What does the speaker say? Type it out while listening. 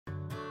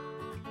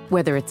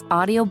Whether it's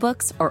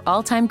audiobooks or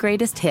all-time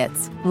greatest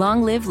hits,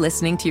 long live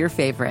listening to your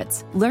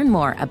favorites. Learn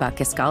more about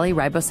Kisqali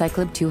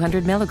Ribociclib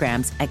 200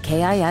 milligrams at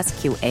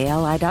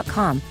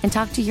KISQALI.com and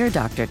talk to your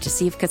doctor to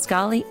see if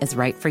Kisqali is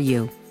right for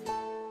you.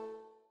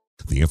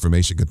 The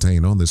information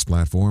contained on this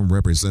platform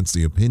represents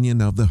the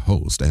opinion of the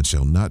host and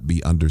shall not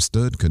be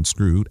understood,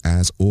 construed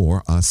as,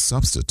 or a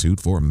substitute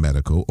for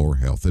medical or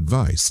health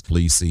advice.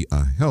 Please see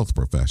a health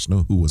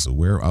professional who is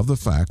aware of the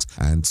facts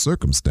and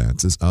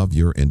circumstances of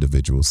your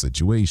individual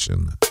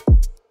situation.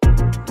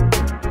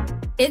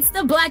 It's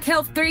the Black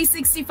Health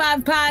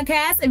 365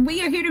 podcast, and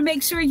we are here to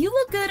make sure you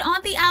look good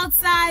on the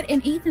outside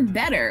and even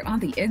better on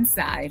the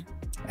inside.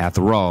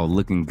 After all,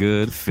 looking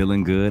good,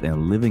 feeling good,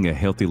 and living a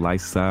healthy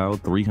lifestyle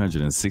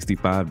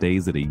 365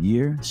 days of the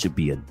year should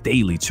be a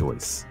daily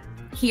choice.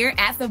 Here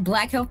at the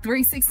Black Health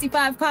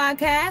 365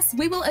 podcast,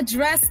 we will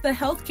address the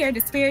healthcare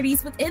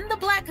disparities within the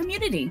Black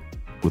community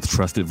with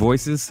trusted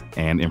voices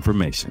and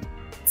information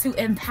to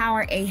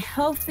empower a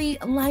healthy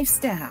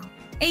lifestyle.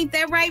 Ain't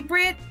that right,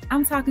 Britt?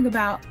 I'm talking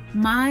about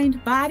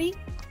mind, body,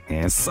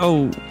 and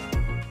soul.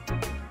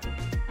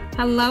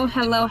 Hello,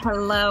 hello,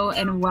 hello,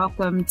 and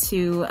welcome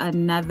to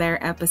another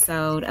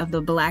episode of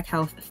the Black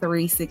Health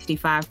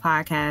 365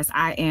 podcast.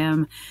 I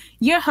am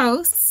your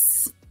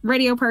host,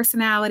 radio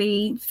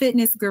personality,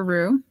 fitness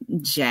guru,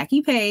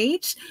 Jackie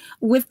Page,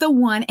 with the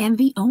one and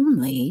the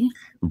only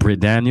Britt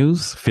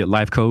Daniels, fit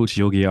life coach,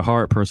 yogi at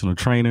heart, personal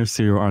trainer,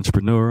 serial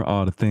entrepreneur,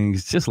 all the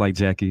things just like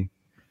Jackie.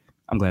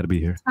 I'm glad to be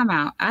here. Time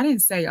out. I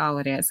didn't say all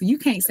of that, so you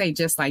can't say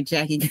just like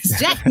Jackie, because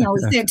Jackie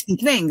always said two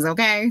things,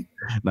 okay?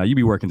 Now you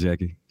be working,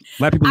 Jackie.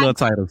 Black people love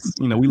titles.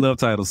 You know, we love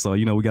titles, so,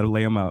 you know, we got to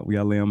lay them out.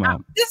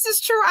 This is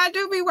true. I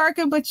do be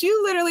working, but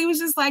you literally was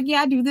just like,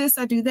 yeah, I do this,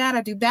 I do that,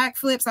 I do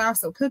backflips. I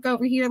also cook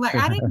over here. Like,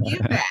 I didn't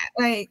give that.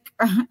 Like,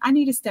 I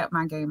need to step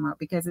my game up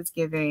because it's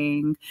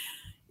giving.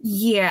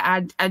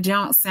 Yeah, I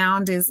don't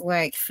sound as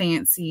like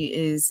fancy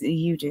as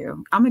you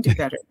do. I'm going to do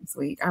better this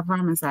week. I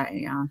promise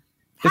I am.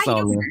 It's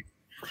all good.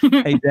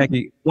 Hey,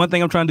 Jackie, one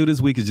thing I'm trying to do this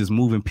week is just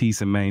move in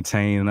peace and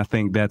maintain. And I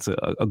think that's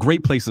a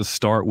great place to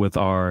start with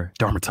our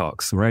Dharma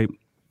Talks, right?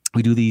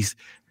 We do these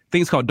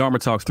things called Dharma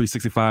Talks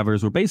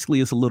 365ers, where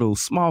basically it's a little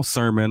small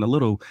sermon, a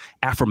little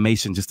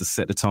affirmation just to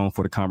set the tone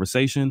for the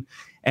conversation.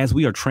 As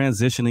we are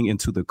transitioning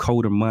into the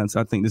colder months,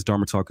 I think this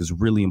Dharma Talk is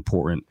really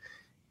important.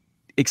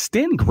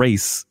 Extend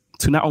grace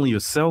to not only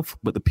yourself,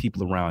 but the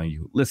people around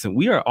you. Listen,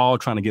 we are all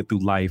trying to get through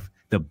life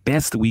the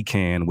best we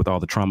can with all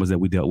the traumas that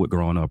we dealt with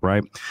growing up,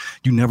 right?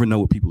 You never know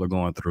what people are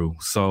going through.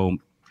 So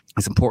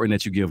it's important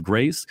that you give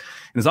grace.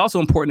 And it's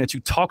also important that you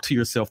talk to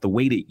yourself the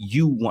way that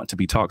you want to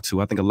be talked to.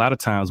 I think a lot of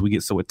times we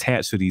get so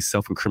attached to these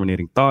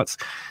self-incriminating thoughts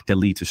that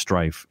lead to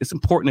strife. It's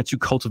important that you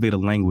cultivate a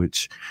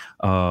language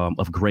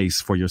of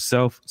grace for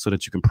yourself so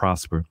that you can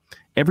prosper.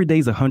 Every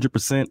day's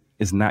 100%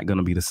 is not going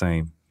to be the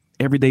same.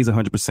 Every day's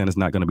 100% is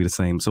not going to be the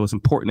same. So it's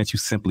important that you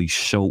simply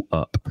show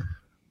up.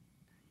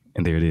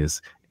 And there it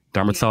is.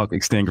 Dharma Talk,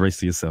 extend grace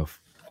to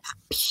yourself.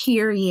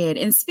 Period.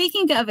 And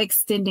speaking of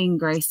extending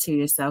grace to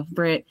yourself,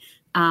 Britt,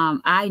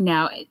 I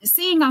know,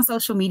 seeing on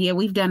social media,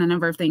 we've done a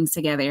number of things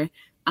together.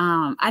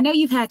 I know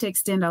you've had to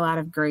extend a lot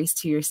of grace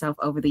to yourself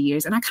over the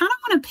years. And I kind of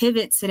want to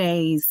pivot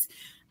today's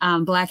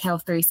Black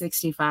Health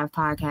 365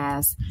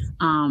 podcast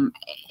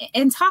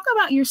and talk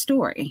about your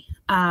story.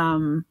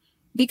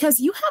 Because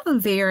you have a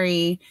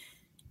very,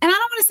 and I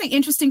don't want to say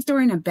interesting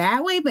story in a bad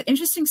way, but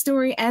interesting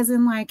story as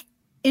in like,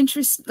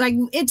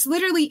 it's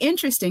literally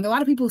interesting. A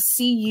lot of people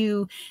see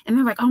you and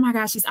they're like, oh my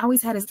gosh, he's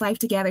always had his life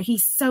together.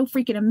 He's so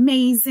freaking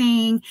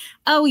amazing.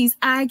 Oh, he's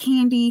eye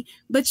candy.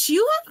 But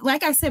you have,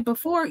 like I said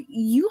before,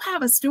 you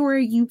have a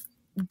story. You've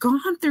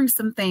gone through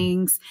some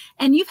things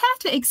and you've had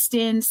to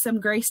extend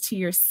some grace to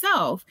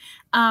yourself.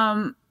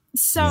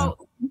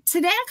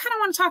 Today I kind of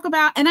want to talk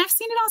about, and I've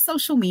seen it on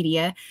social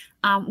media.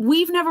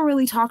 We've never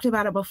really talked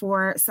about it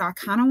before, so I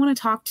kind of want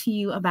to talk to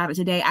you about it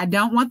today. I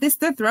don't want this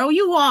to throw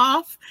you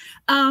off,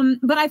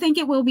 but I think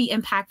it will be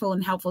impactful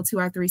and helpful to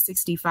our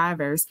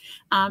 365ers.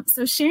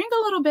 So sharing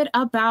a little bit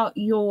about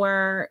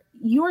your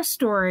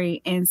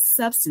story and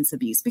substance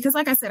abuse, because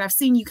like I said, I've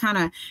seen you kind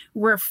of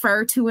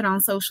refer to it on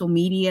social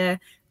media,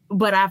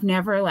 but I've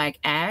never like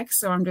asked.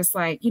 So I'm just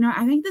like,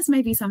 I think this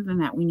may be something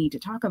that we need to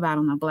talk about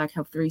on the Black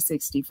Health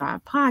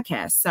 365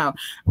 podcast. So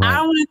right. I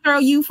don't want to throw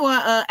you for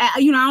I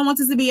don't want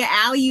this to be an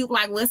alley-oop,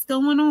 like what's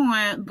going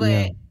on,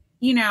 but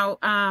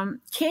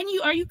can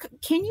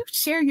you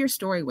share your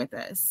story with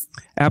us?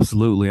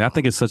 Absolutely. I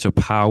think it's such a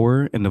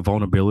power in the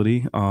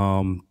vulnerability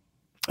of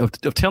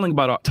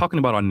talking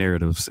about our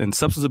narratives, and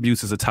substance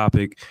abuse is a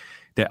topic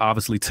that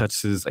obviously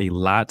touches a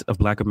lot of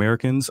Black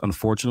Americans,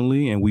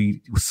 unfortunately, and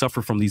we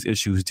suffer from these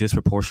issues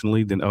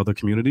disproportionately than other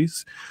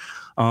communities.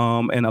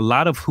 And a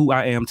lot of who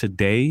I am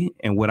today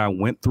and what I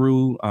went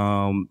through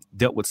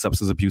dealt with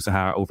substance abuse and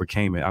how I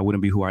overcame it. I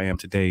wouldn't be who I am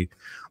today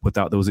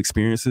without those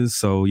experiences.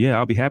 So, yeah,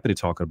 I'll be happy to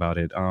talk about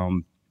it.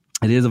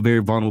 It is a very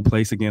vulnerable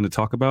place, again, to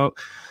talk about.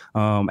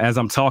 As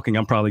I'm talking,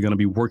 I'm probably going to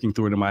be working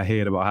through it in my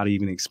head about how to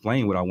even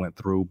explain what I went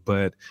through.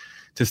 But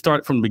to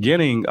start from the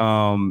beginning,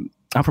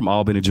 I'm from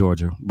Albany,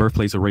 Georgia,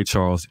 birthplace of Ray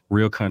Charles,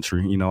 real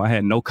country. You know, I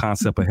had no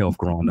concept of health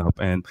growing up.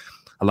 And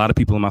a lot of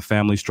people in my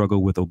family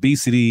struggle with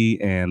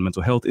obesity and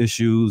mental health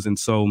issues. And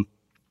so,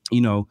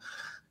 you know,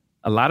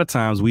 a lot of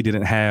times we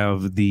didn't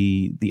have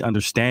the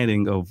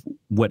understanding of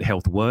what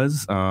health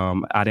was.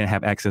 I didn't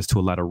have access to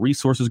a lot of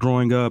resources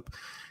growing up.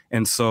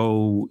 And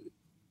so,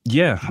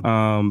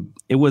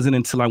 it wasn't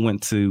until I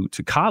went to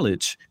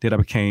college that I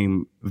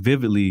became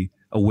vividly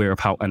aware of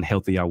how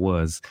unhealthy I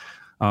was.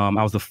 I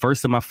was the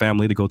first in my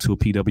family to go to a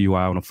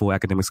PWI on a full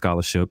academic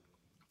scholarship.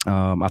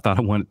 I thought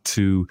I wanted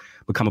to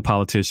become a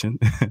politician.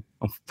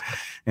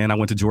 And I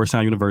went to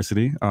Georgetown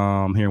University here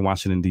in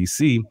Washington,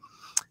 D.C.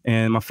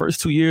 And my first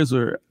 2 years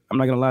were, I'm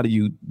not going to lie to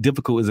you,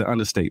 difficult is an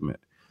understatement.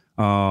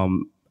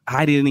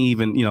 I didn't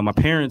even, my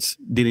parents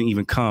didn't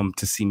even come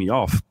to see me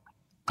off.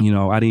 I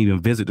didn't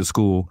even visit the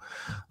school.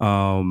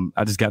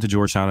 I just got to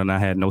Georgetown and I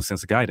had no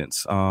sense of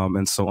guidance.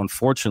 And so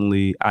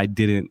unfortunately,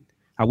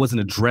 I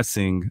wasn't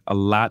addressing a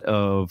lot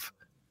of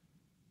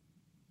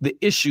the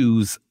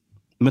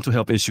mental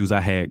health issues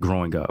I had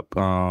growing up.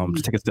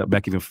 To take a step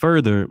back even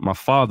further, my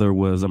father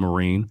was a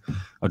Marine,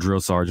 a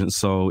drill sergeant.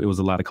 So it was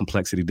a lot of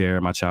complexity there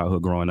in my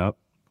childhood growing up.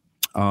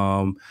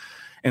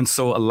 And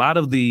so a lot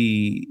of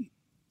the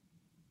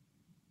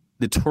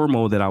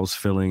turmoil that I was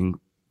feeling,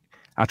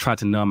 I tried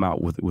to numb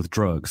out with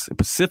drugs,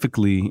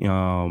 specifically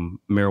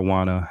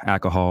marijuana,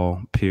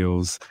 alcohol,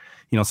 pills.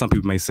 Some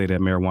people may say that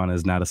marijuana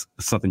is not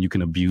something you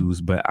can abuse,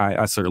 but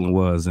I certainly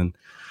was. And,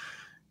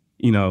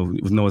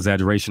 with no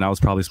exaggeration, I was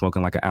probably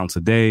smoking like an ounce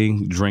a day,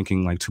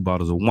 drinking like 2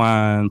 bottles of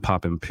wine,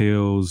 popping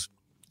pills,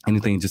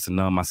 anything just to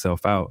numb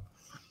myself out.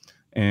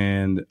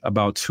 And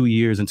about 2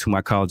 years into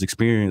my college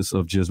experience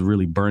of just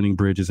really burning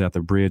bridges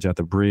after bridge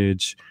after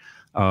bridge,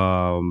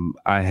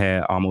 I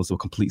had almost a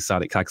complete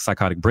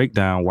psychotic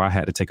breakdown where I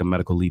had to take a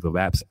medical leave of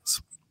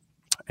absence.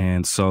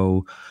 And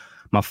so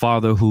my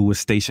father, who was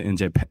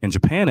stationed in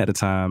Japan at the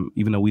time,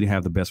 even though we didn't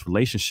have the best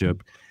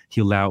relationship, he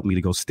allowed me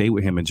to go stay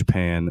with him in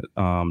Japan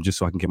just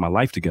so I can get my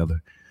life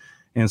together.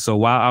 And so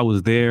while I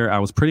was there, I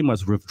was pretty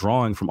much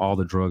withdrawing from all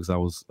the drugs I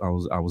was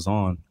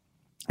on.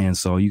 And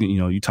so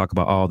you talk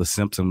about all the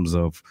symptoms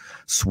of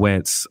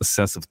sweats,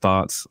 excessive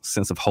thoughts,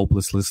 sense of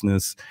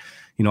hopelessness.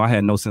 I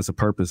had no sense of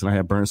purpose, and I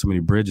had burned so many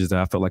bridges that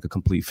I felt like a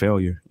complete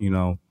failure.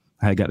 I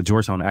had got to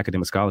Georgetown on an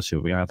academic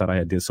scholarship. I thought I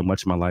had did so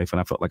much in my life, and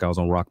I felt like I was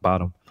on rock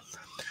bottom.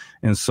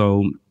 And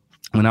so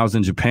when I was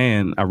in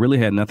Japan, I really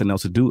had nothing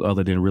else to do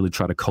other than really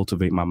try to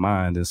cultivate my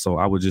mind. And so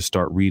I would just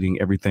start reading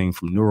everything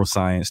from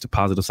neuroscience to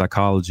positive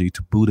psychology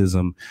to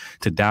Buddhism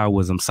to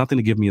Taoism, something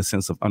to give me a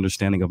sense of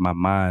understanding of my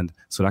mind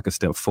so that I could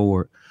step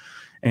forward.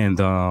 And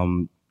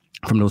from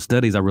those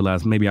studies, I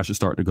realized maybe I should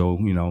start to go,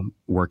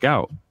 work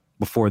out.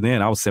 Before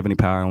then, I was 70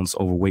 pounds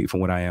overweight from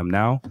what I am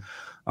now.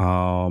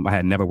 I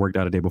had never worked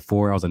out a day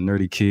before. I was a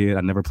nerdy kid.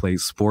 I never played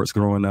sports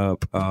growing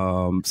up.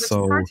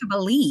 So hard to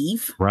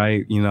believe.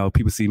 Right.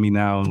 People see me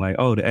now and like,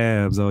 oh, the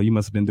abs. Oh, you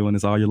must have been doing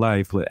this all your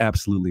life. But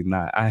absolutely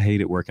not. I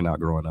hated working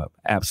out growing up.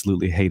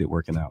 Absolutely hated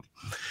working out.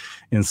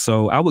 And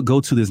so I would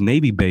go to this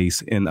Navy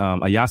base in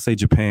Ayase,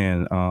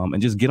 Japan,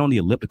 and just get on the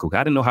elliptical.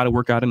 I didn't know how to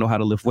work out. I didn't know how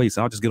to lift weights.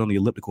 So I'll just get on the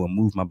elliptical and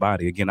move my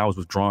body. Again, I was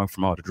withdrawing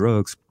from all the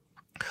drugs.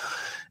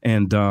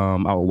 And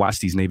I would watch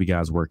these Navy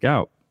guys work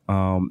out.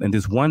 And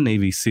this one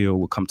Navy SEAL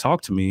would come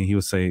talk to me. He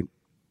would say,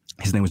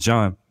 his name was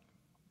John.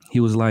 He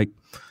was like,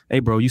 hey,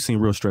 bro, you seem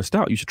real stressed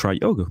out. You should try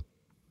yoga.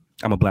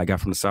 I'm a black guy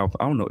from the South.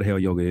 I don't know what the hell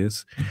yoga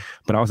is.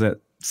 But I was at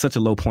such a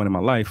low point in my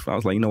life. I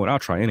was like, you know what? I'll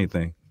try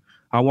anything.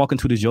 I walk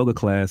into this yoga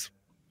class.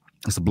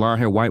 It's a blonde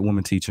haired white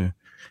woman teacher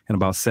and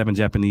about 7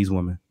 Japanese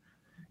women.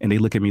 And they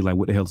look at me like,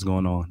 what the hell is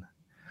going on?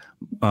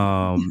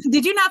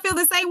 Did you not feel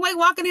the same way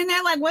walking in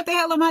there? Like, what the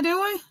hell am I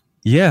doing?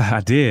 Yeah,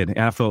 I did. And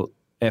I felt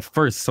at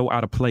first so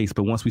out of place.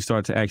 But once we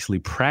started to actually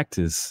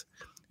practice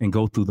and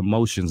go through the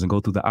motions and go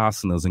through the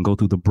asanas and go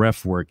through the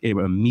breath work, it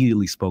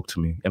immediately spoke to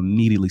me.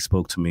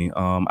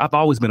 I've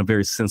always been a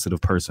very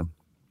sensitive person.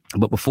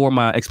 But before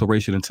my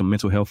exploration into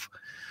mental health,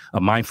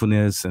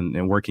 mindfulness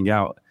and working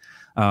out,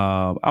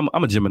 I'm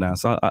a Gemini.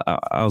 So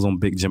I was on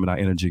big Gemini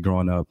energy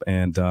growing up.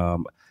 And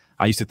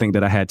I used to think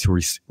that I had to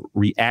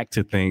react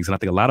to things. And I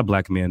think a lot of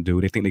black men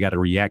do. They think they got to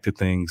react to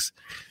things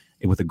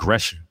with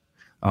aggression.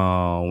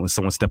 When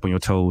someone step on your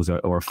toes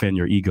or offend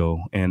your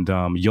ego. And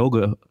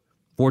yoga,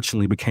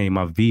 fortunately, became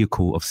my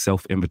vehicle of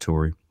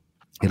self-inventory.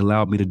 It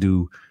allowed me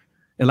to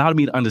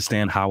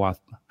understand how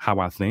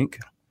I think,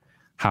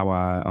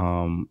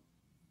 what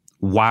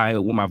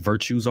my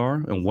virtues are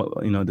and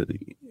what,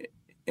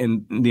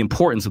 and the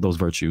importance of those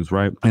virtues,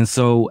 right? And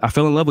so I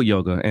fell in love with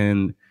yoga.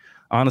 And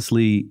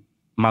honestly,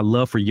 my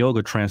love for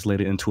yoga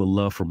translated into a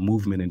love for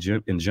movement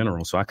in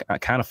general. So I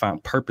kind of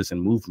find purpose in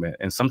movement.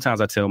 And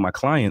sometimes I tell my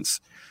clients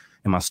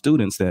and my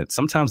students that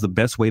sometimes the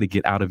best way to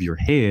get out of your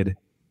head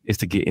is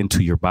to get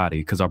into your body,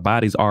 because our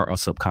bodies are our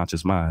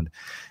subconscious mind.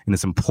 And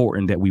it's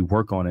important that we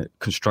work on it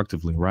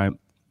constructively, right?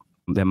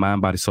 That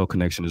mind-body-soul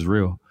connection is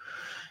real.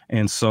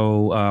 And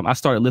so I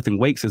started lifting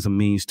weights as a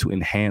means to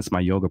enhance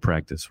my yoga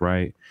practice,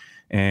 right?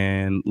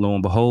 And lo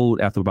and behold,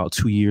 after about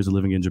 2 years of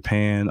living in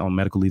Japan on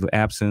medical leave of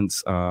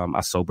absence,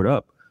 I sobered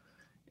up.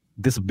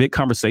 This big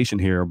conversation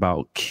here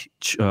about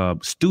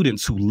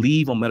students who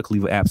leave on medical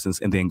leave of absence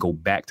and then go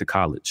back to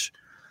college,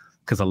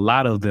 because a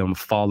lot of them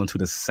fall into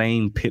the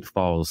same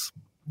pitfalls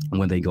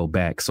when they go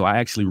back. So I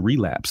actually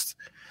relapsed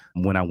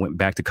when I went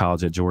back to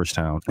college at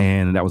Georgetown,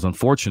 and that was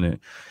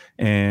unfortunate.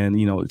 And,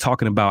 you know,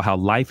 talking about how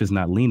life is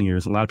not linear.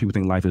 A lot of people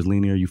think life is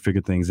linear. You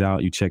figure things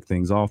out, you check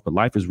things off, but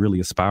life is really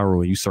a spiral,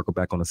 and you circle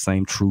back on the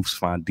same truths,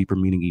 find deeper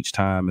meaning each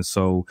time. And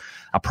so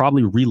I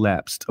probably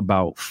relapsed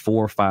about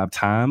 4 or 5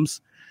 times,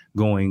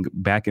 going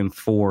back and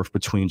forth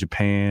between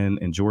Japan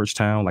and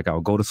Georgetown. Like I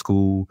would go to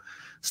school,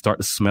 start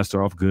the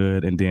semester off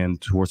good, and then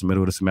towards the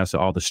middle of the semester,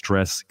 all the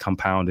stress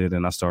compounded,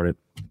 and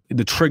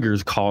the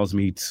triggers caused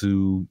me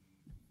to,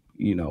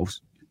 you know,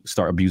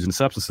 start abusing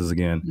substances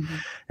again. Mm-hmm.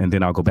 And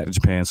then I'll go back to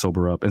Japan,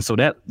 sober up. And so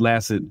that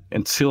lasted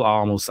until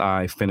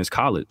I finished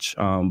college.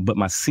 But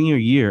my senior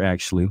year,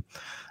 actually,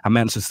 I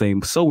managed to stay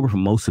sober for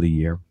most of the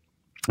year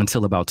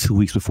until about 2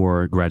 weeks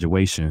before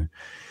graduation.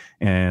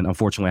 And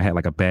unfortunately, I had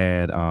like a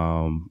bad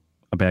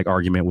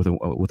argument with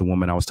a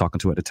woman I was talking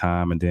to at the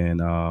time. And then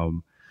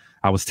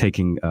I was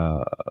taking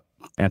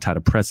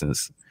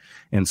antidepressants.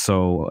 And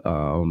so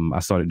I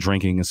started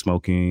drinking and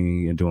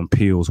smoking and doing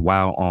pills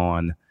while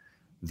on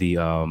the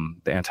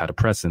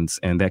antidepressants,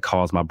 and that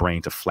caused my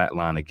brain to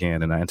flatline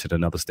again, and I entered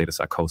another state of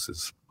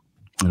psychosis.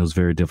 And it was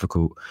very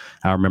difficult.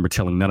 I remember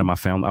telling my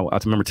family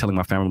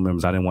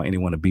members I didn't want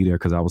anyone to be there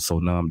because I was so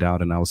numbed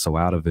out and I was so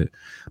out of it.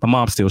 My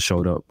mom still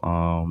showed up,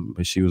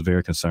 but she was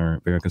very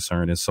concerned.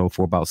 And so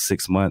for about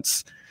 6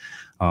 months,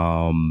 you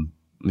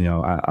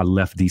know, I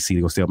left DC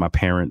to go stay with my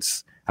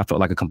parents. I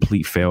felt like a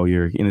complete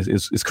failure. And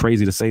it's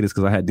crazy to say this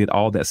because I did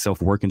all that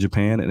self-work in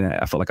Japan, and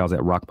I felt like I was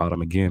at rock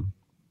bottom again.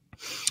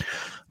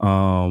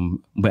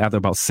 But after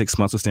about 6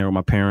 months of staying with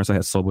my parents, I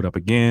had sobered up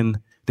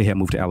again. They had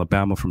moved to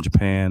Alabama from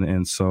Japan.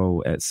 And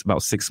so at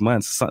about 6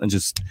 months, something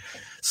just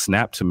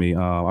snapped to me.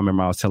 I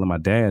remember I was telling my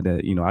dad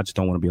that, you know, I just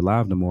don't want to be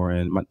alive no more.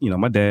 And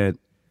my dad,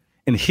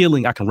 in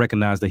healing, I can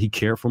recognize that he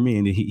cared for me,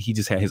 and he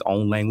just had his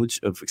own language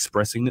of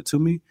expressing it to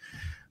me.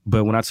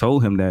 But when I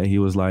told him that, he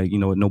was like, you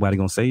know what, nobody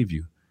gonna save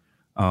you.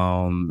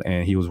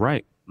 And he was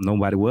right.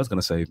 Nobody was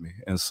gonna save me.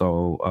 And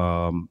so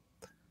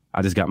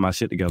I just got my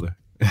shit together.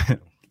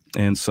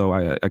 And so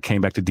I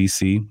came back to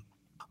DC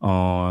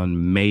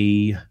on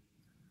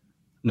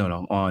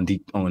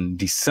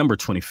December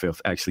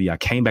 25th. Actually, I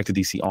came back to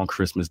DC on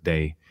Christmas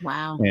Day.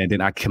 Wow. And then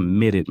I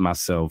committed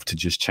myself to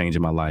just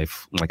changing my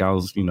life. Like I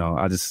was, you know,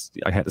 I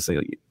had to say,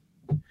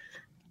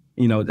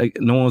 you know,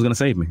 no one was going to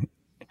save me.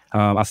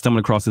 I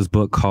stumbled across this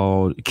book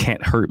called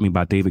Can't Hurt Me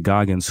by David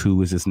Goggins,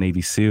 who is this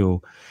Navy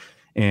SEAL.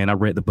 And I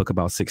read the book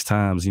about 6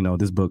 times. You know,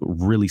 this book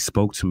really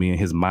spoke to me, and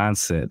his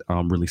mindset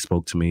really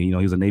spoke to me. You know,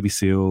 he was a Navy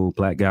SEAL,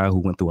 Black guy who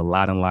went through a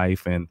lot in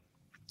life. And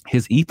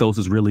his ethos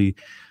is really,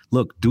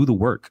 look, do the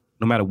work.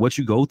 No matter what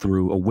you go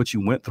through or what you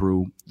went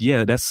through,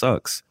 yeah, that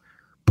sucks.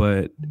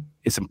 But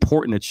it's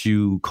important that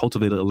you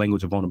cultivate a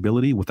language of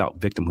vulnerability without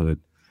victimhood.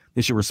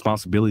 It's your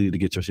responsibility to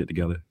get your shit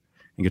together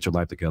and get your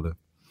life together.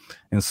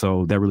 And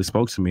so that really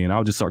spoke to me. And I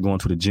would just start going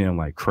to the gym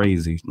like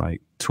crazy,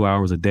 like 2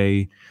 hours a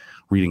day,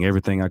 reading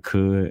everything I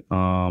could,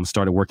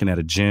 started working at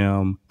a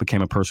gym,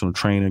 became a personal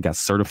trainer, got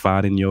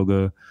certified in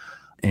yoga,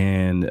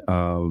 and,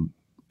 you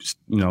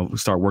know,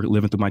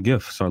 living through my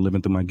gift.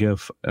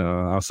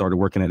 I started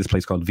working at this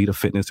place called Vita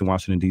Fitness in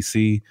Washington,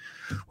 D.C.,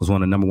 was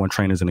one of the #1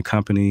 trainers in the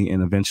company.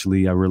 And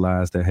eventually I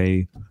realized that,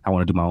 hey, I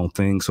want to do my own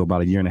thing. So about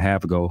 1.5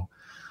 years ago,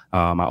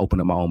 I opened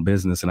up my own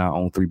business, and I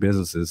own 3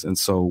 businesses. And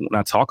so when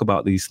I talk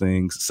about these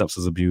things,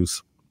 substance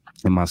abuse,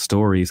 in my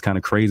story, it's kind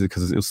of crazy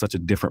because it was such a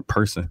different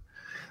person.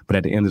 But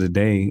at the end of the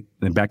day, in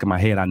the back of my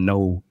head, I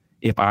know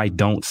if I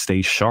don't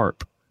stay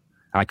sharp,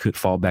 I could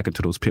fall back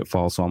into those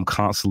pitfalls. So I'm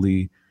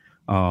constantly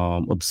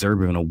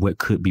observing of what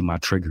could be my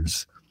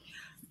triggers.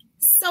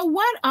 So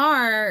what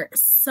were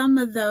some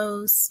of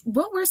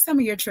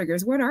your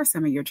triggers? What are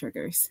some of your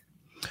triggers?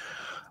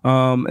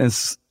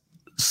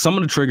 Some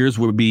of the triggers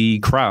would be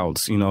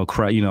crowds,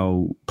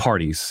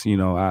 parties.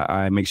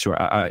 I make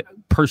sure I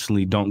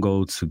personally don't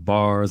go to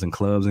bars and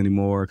clubs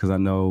anymore because I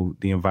know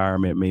the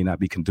environment may not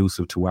be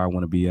conducive to where I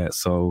want to be at.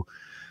 So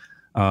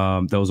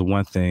those are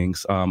one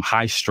things.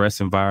 High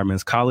stress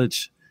environments.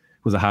 College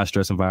was a high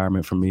stress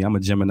environment for me. I'm a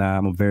Gemini.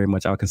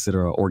 I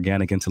consider an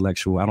organic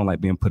intellectual. I don't like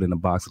being put in a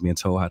box and being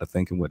told how to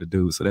think and what to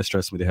do. So that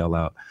stressed me the hell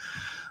out.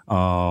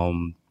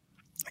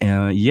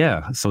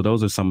 So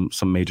those are some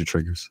major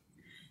triggers.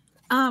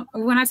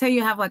 When I tell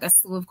you I have like a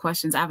slew of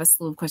questions, I have a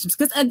slew of questions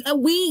because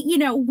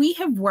we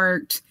have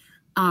worked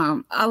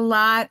a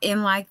lot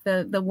in like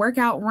the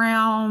workout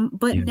realm,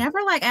 but never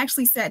like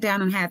actually sat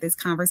down and had this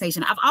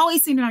conversation. I've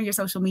always seen it on your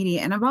social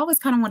media and I've always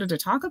kind of wanted to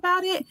talk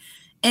about it.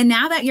 And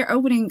now that you're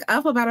opening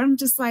up about it, I'm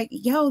just like,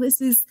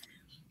 this is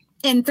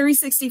in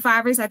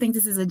 365ers. I think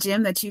this is a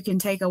gem that you can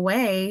take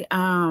away.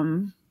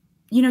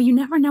 You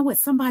never know what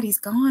somebody's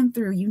gone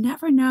through. You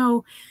never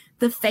know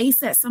the face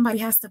that somebody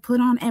has to put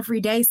on every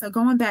day. So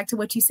going back to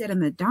what you said in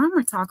the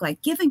Dharma talk,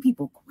 like giving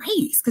people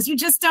grace, because you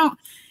just don't,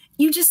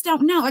 you just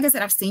don't know. Like I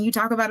said, I've seen you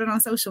talk about it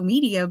on social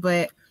media,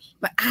 but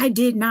I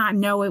did not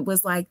know it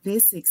was like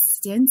this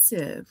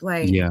extensive.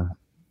 Like, yeah,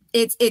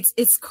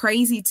 it's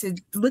crazy to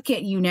look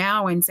at you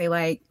now and say,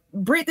 like,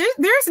 Britt,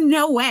 there's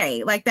no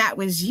way like that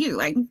was you.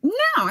 Like,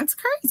 no, it's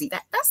crazy.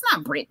 That's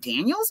not Britt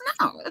Daniels.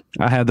 No.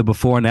 I had the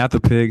before and after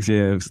pics.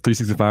 Yeah, it's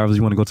 365. If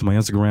you want to go to my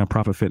Instagram,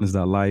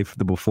 profitfitness.life,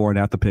 the before and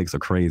after pics are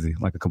crazy.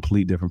 Like a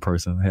complete different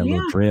person. I had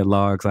little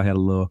dreadlocks. I had a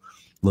little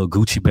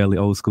Gucci belly,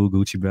 old school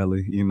Gucci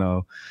belly. You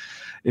know,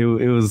 it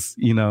was,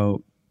 you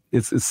know,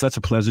 it's such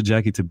a pleasure,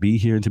 Jackie, to be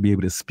here and to be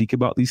able to speak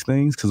about these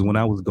things. Because when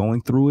I was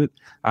going through it,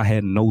 I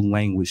had no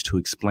language to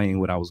explain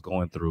what I was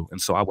going through.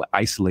 And so I would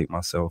isolate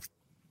myself.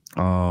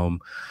 And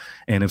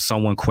if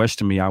someone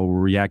questioned me, I would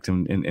react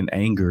in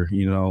anger,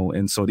 you know.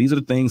 And so these are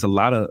the things I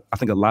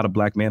think a lot of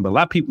black men, but a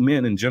lot of people,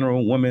 men in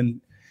general,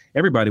 women,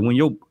 everybody, when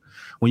you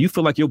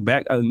feel like your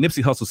back,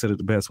 Nipsey Hussle said it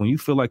the best, when you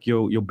feel like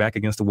your back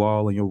against the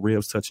wall and your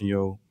ribs touching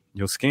your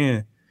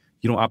skin,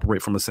 you don't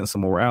operate from a sense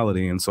of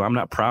morality. And so I'm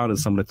not proud of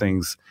some of the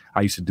things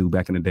I used to do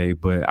back in the day,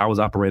 but I was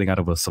operating out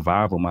of a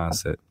survival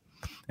mindset.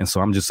 And so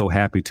I'm just so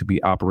happy to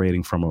be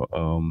operating from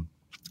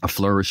a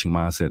flourishing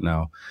mindset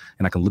now.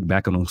 And I can look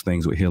back on those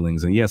things with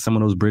healings. And yeah, some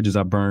of those bridges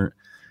I burned,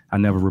 I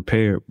never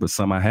repaired, but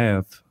some I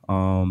have.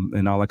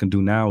 And all I can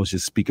do now is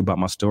just speak about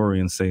my story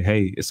and say,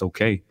 hey, it's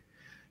okay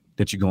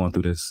that you're going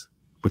through this,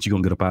 but you're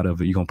going to get up out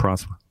of it. You're going to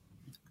prosper.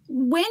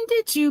 When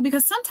did you,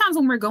 because sometimes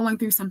when we're going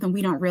through something,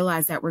 we don't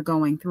realize that we're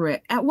going through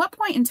it. At what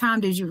point in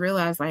time did you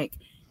realize, like,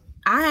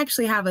 I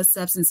actually have a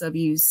substance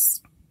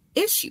abuse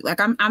issue?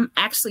 Like, I'm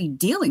actually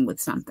dealing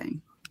with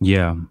something.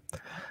 Yeah,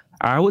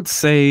 I would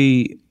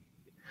say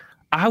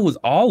I was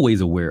always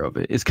aware of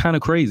it. It's kind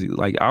of crazy.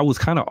 Like, I was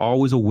kind of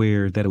always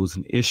aware that it was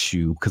an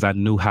issue because I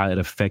knew how it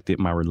affected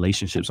my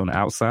relationships on the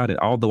outside. And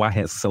although I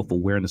had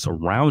self-awareness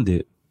around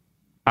it,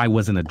 I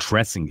wasn't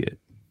addressing it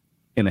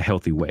in a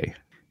healthy way.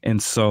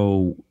 And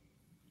so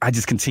I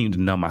just continued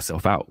to numb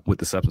myself out with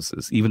the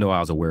substances, even though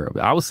I was aware of it.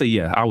 I would say,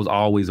 yeah, I was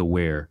always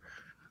aware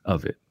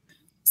of it.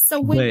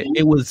 So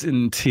it was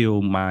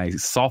until my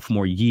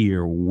sophomore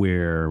year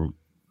where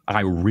I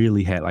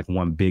really had like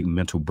one big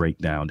mental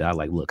breakdown that I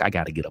like, look, I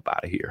got to get up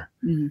out of here.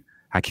 Mm-hmm.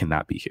 I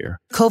cannot be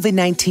here.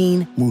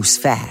 COVID-19 moves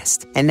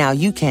fast, and now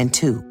you can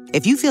too.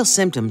 If you feel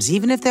symptoms,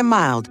 even if they're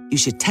mild, you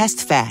should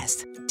test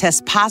fast.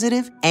 Test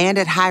positive and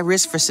at high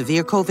risk for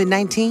severe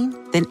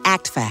COVID-19? Then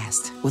act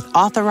fast with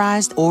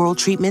authorized oral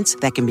treatments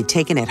that can be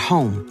taken at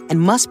home and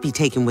must be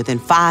taken within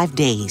 5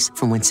 days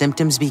from when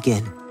symptoms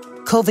begin.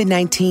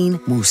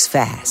 COVID-19 moves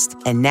fast,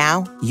 and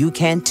now you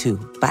can too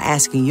by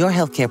asking your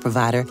healthcare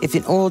provider if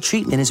an oral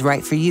treatment is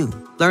right for you.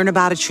 Learn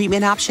about a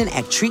treatment option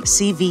at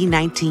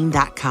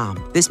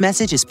treatcv19.com. This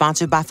message is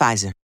sponsored by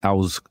Pfizer. I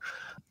was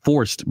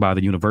forced by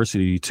the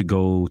university to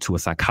go to a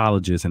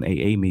psychologist and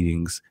AA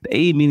meetings. The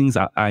AA meetings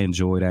I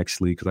enjoyed,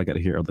 actually, because I got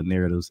to hear other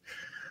narratives.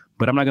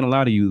 But I'm not going to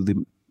lie to you,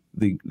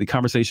 the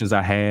conversations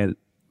I had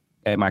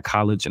at my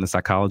college in the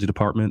psychology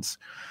departments,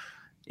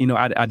 you know,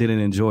 I didn't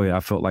enjoy it. I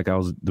felt like I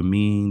was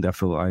demeaned. I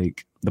felt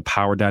like the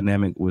power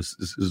dynamic was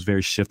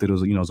very shifted. It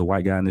was, you know, it was a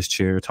white guy in this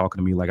chair talking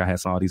to me like I had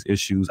all these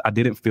issues. I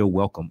didn't feel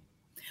welcome.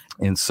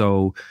 And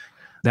so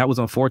that was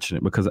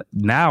unfortunate because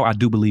now I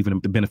do believe in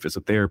the benefits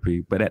of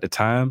therapy. But at the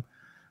time,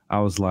 I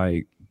was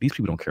like, these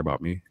people don't care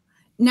about me.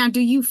 Now,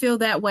 do you feel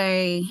that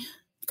way?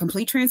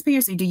 Complete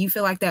transparency. Do you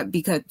feel like that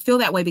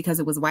way because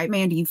it was a white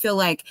man? Do you feel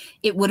like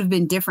it would have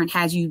been different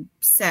had you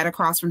sat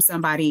across from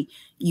somebody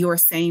your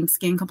same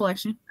skin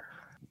complexion?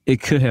 It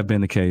could have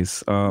been the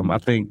case. I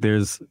think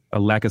there's a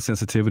lack of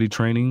sensitivity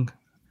training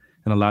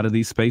in a lot of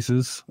these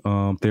spaces,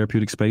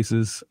 therapeutic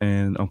spaces.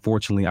 And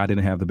unfortunately, I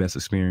didn't have the best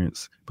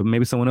experience, but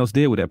maybe someone else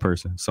did with that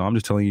person. So I'm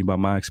just telling you about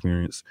my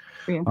experience.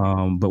 Yeah.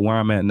 But where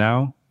I'm at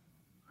now,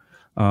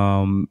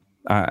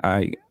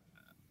 I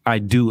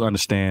do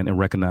understand and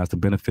recognize the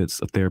benefits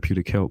of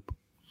therapeutic help.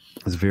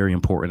 It's very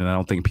important. And I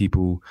don't think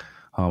people,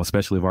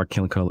 especially of our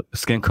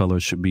skin color,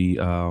 should be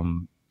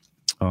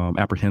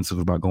apprehensive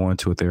about going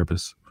to a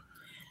therapist.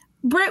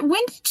 Britt, when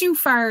did you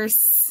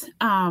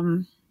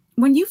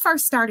when you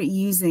first started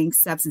using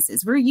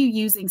substances, were you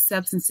using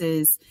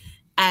substances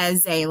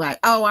as a like,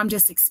 oh, I'm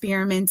just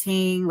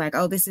experimenting, like,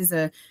 oh,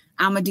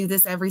 I'm gonna do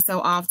this every so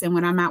often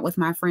when I'm out with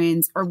my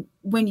friends? Or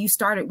when you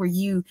started, were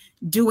you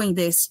doing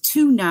this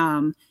to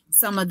numb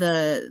some of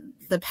the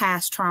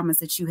past traumas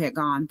that you had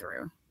gone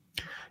through?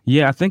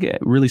 Yeah, I think it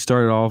really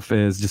started off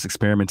as just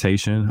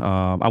experimentation.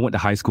 I went to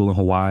high school in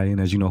Hawaii,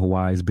 and as you know,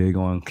 Hawaii is big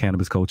on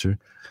cannabis culture.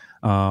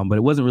 But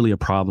it wasn't really a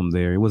problem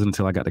there. It wasn't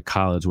until I got to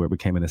college where it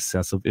became an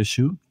excessive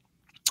issue.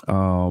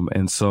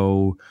 And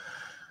so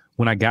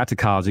when I got to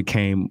college, it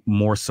came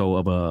more so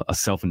of a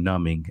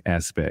self-numbing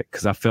aspect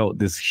because I felt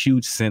this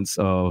huge sense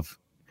of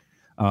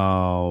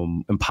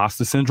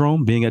imposter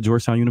syndrome being at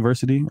Georgetown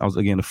University. I was,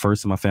 again, the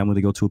first in my family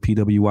to go to a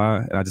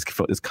PWI, and I just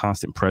felt this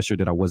constant pressure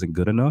that I wasn't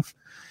good enough.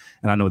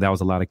 And I know that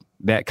was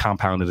that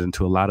compounded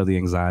into a lot of the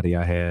anxiety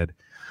I had.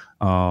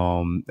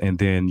 And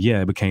then,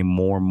 yeah, it became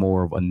more and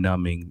more of a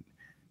numbing.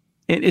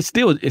 It's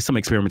still some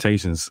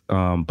experimentations,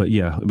 but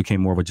yeah, it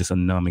became more of just a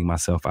numbing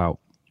myself out.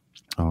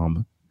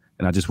 And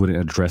and I just wouldn't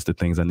address the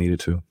things I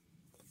needed to.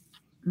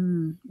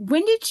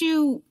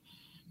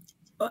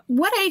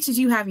 What age did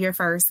you have your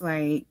first,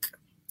 like,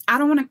 I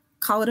don't want to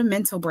call it a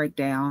mental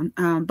breakdown,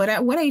 but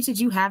at what age did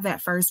you have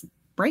that first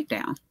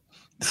breakdown?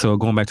 So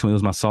going back to when it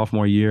was my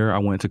sophomore year, I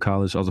went to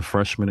college. I was a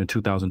freshman in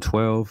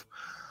 2012.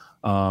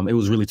 It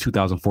was really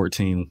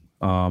 2014.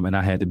 And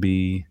I had to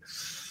be,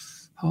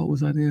 how old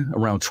was I then?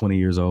 Around 20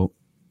 years old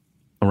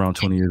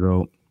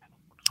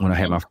when I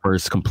had my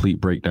first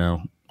complete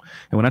breakdown.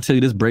 And when I tell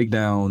you this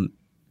breakdown,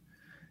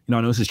 I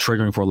know this is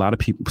triggering for a lot of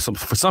people,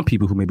 for some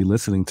people who may be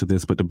listening to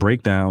this, but the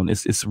breakdown,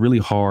 it's really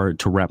hard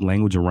to wrap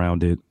language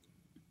around it.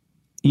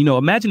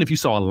 Imagine if you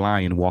saw a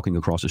lion walking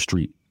across the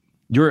street.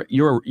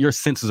 Your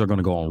senses are going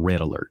to go on red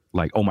alert.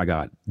 Like, oh my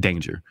God,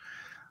 danger.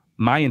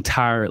 My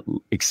entire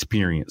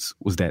experience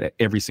was that at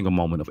every single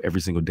moment of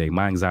every single day,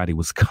 my anxiety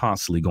was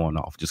constantly going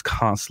off, just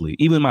constantly.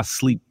 Even in my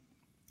sleep,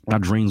 my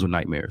dreams were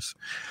nightmares.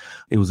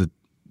 It was a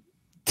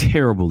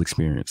terrible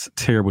experience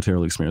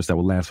that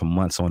would last for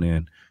months on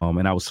end.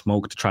 And I would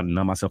smoke to try to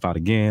numb myself out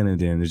again, and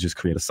then it just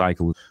create a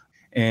cycle.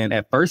 And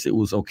at first it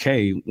was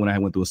okay when I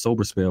went through a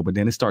sober spell, but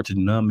then it started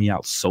to numb me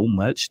out so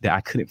much that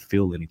I couldn't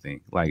feel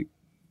anything. Like,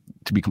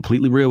 to be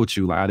completely real with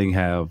you, like, I didn't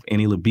have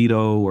any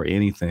libido or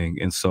anything.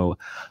 And so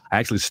I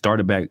actually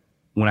started back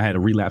when I had a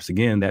relapse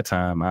again. That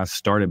time I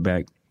started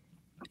back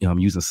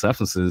using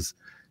substances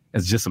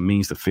as just a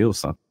means to feel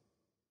something.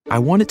 I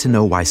wanted to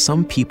know why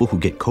some people who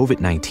get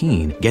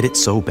COVID-19 get it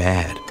so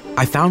bad.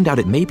 I found out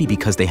it may be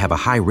because they have a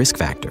high risk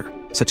factor,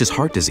 such as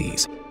heart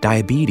disease,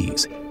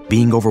 diabetes,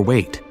 being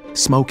overweight,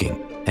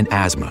 smoking, and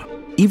asthma.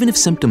 Even if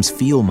symptoms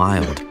feel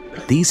mild,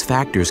 these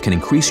factors can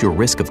increase your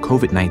risk of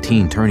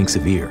COVID-19 turning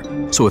severe.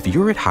 So if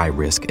you're at high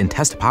risk and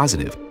test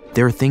positive,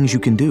 there are things you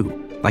can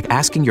do, like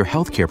asking your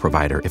healthcare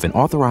provider if an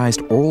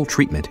authorized oral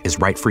treatment is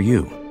right for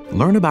you.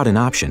 Learn about an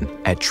option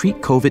at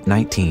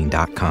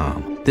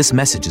treatcovid19.com. This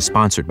message is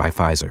sponsored by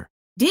Pfizer.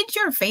 Did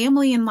your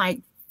family and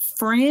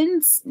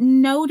friends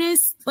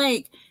notice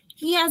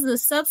he has a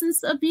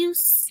substance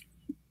abuse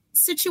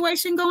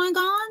situation going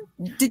on?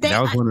 Did they?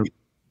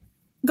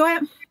 Go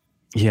ahead.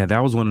 Yeah,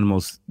 that was one of the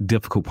most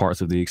difficult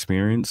parts of the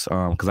experience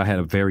because I had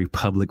a very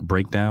public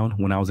breakdown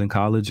when I was in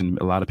college, and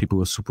a lot of people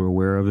were super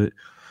aware of it.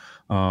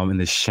 And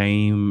the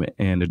shame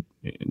and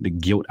the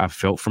guilt I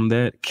felt from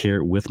that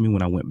carried with me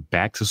when I went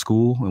back to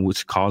school, and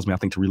which caused me, I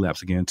think, to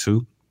relapse again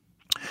too.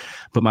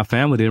 But my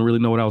family didn't really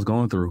know what I was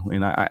going through.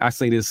 And I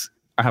say this,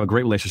 I have a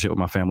great relationship with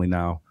my family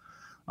now.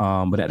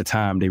 But at the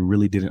time, they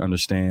really didn't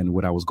understand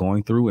what I was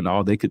going through. And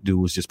all they could do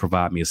was just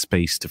provide me a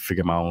space to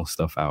figure my own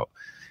stuff out.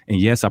 And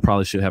yes, I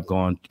probably should have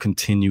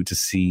continued to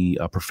see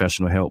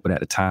professional help. But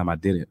at the time, I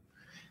didn't.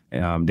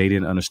 They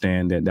didn't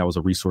understand that was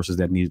a resources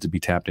that needed to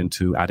be tapped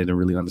into. I didn't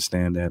really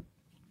understand that.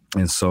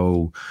 And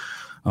so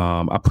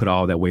I put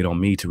all that weight on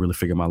me to really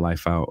figure my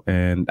life out.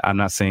 And I'm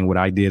not saying what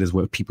I did is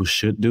what people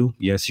should do.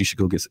 Yes, you should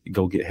go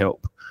get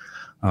help.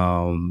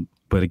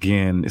 But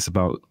again, it's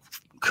about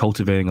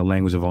cultivating a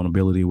language of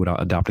vulnerability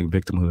without adopting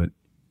victimhood.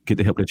 Get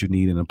the help that you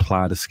need and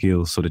apply the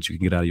skills so that you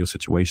can get out of your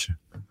situation.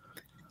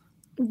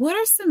 What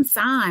are some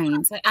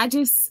signs?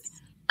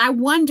 I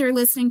wonder,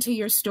 listening to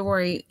your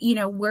story,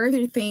 were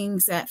there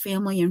things that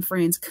family and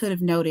friends could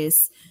have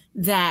noticed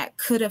that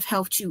could have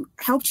helped you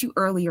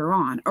earlier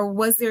on? Or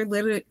was there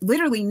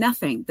literally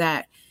nothing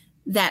that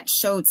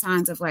showed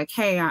signs of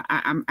hey,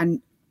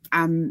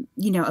 I'm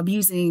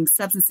abusing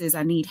substances.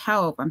 I need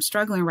help. I'm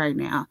struggling right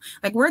now.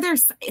 Were there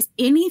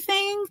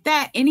anything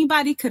that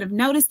anybody could have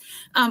noticed?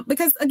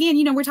 Because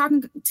again, we're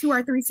talking to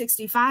our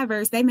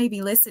 365ers. They may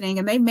be listening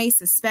and they may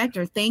suspect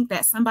or think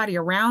that somebody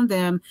around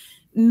them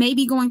may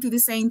be going through the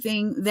same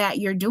thing that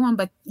you're doing,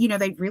 but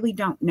they really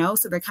don't know.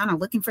 So they're kind of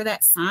looking for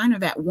that sign or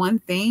that one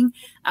thing,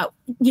 and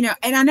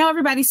I know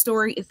everybody's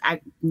story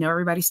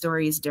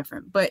is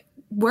different, but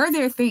were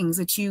there things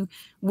that you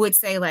would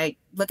say,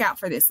 look out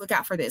for this, look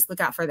out for this, look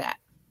out for that?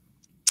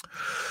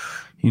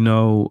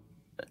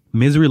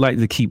 Misery liked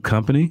to keep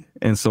company.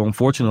 And so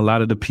unfortunately, a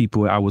lot of the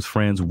people I was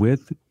friends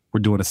with were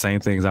doing the same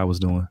things I was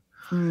doing.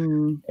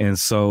 And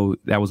so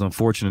that was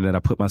unfortunate that I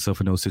put myself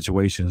in those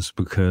situations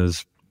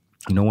because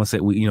no one said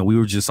we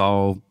were just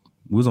we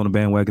was on the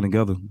bandwagon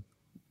together,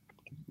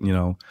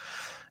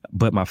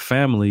 But my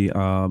family,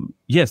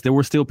 yes, there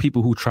were still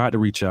people who tried to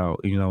reach out.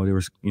 There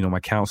was, my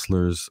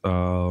counselors,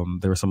 there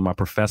were some of my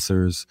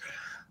professors.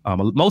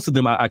 Most of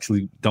them, I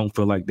actually don't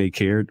feel like they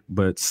cared,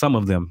 but some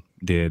of them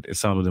did. And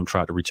some of them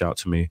tried to reach out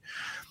to me.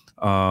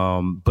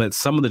 But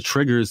some of the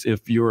triggers,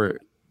 if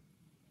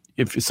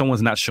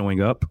someone's not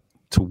showing up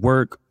to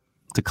work,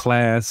 to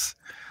class,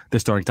 they're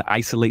starting to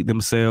isolate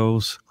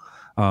themselves.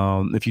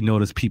 If you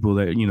notice people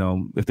that,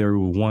 if they were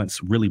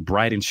once really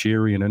bright and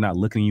cheery and they're not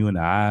looking you in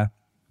the eye,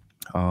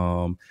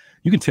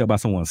 you can tell by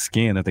someone's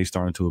skin that they're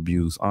starting to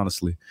abuse,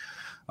 honestly,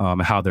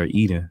 and how they're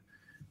eating.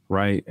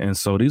 Right. And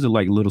so these are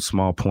little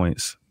small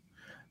points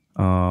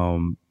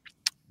that,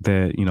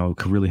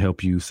 could really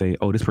help you say,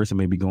 oh, this person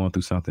may be going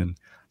through something.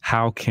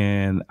 How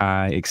can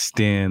I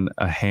extend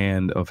a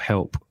hand of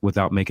help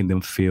without making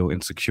them feel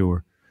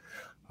insecure?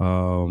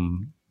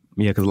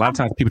 Yeah, because a lot of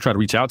times people try to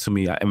reach out to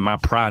me, and my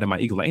pride and my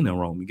ego, like, ain't nothing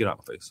wrong with me. Get out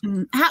my face.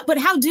 But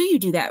how do you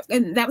do that?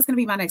 And that was going to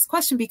be my next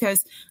question,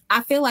 because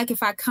I feel like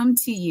if I come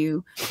to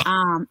you,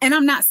 and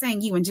I'm not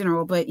saying you in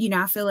general, but,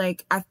 I feel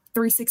like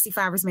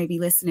 365ers may be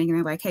listening and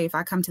they're like, hey, if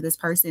I come to this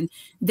person,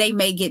 they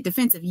may get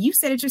defensive. You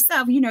said it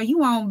yourself, you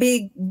want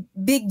big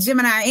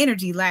Gemini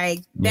energy,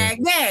 like dag,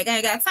 I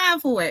ain't got time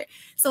for it.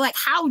 So like,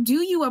 how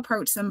do you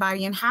approach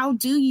somebody, and how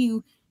do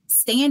you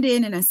stand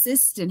in and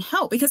assist and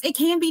help? Because it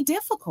can be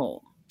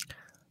difficult.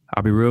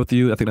 I'll be real with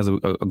you. I think that's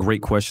a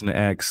great question to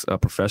ask a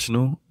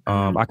professional.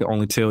 I can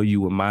only tell you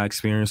what my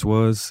experience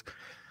was.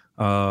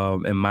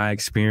 In my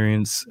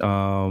experience,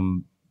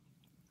 I'll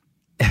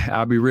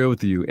be real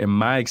with you. In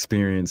my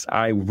experience,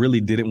 I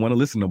really didn't want to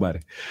listen to nobody.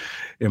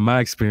 In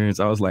my experience,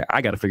 I was like,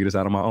 I got to figure this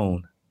out on my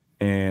own.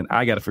 And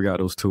I got to figure out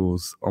those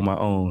tools on my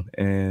own.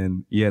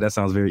 And yeah, that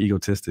sounds very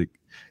egotistic.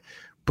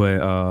 But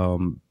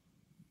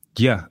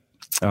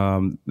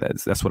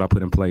that's what I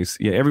put in place.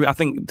 Yeah, I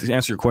think to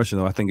answer your question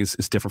though, I think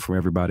it's different from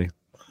everybody.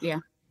 Yeah.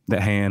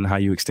 That hand, how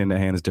you extend that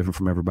hand is different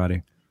from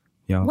everybody.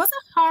 Yeah. Was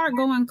it hard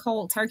going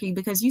cold turkey?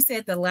 Because you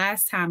said the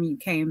last time you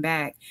came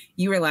back,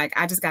 you were like,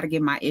 I just got to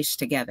get my ish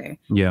together.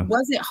 Yeah.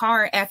 Was it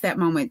hard at that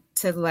moment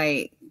to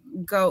like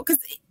go? Because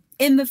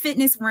in the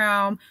fitness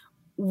realm,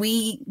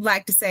 we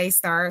like to say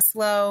start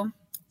slow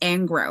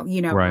and grow.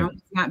 Right.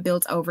 It's not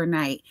built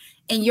overnight.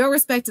 In your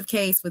respective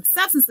case with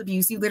substance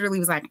abuse, you literally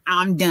was like,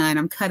 I'm done.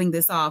 I'm cutting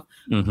this off.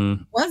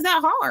 Mm-hmm. Was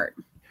that hard?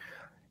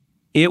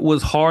 It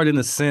was hard in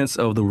the sense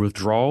of the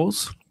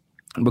withdrawals,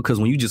 because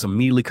when you just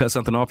immediately cut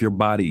something off, your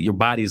body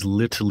is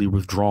literally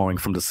withdrawing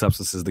from the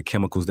substances, the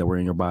chemicals that were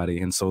in your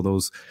body. And so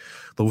those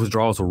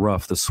withdrawals were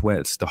rough, the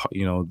sweats, the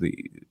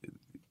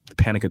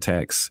panic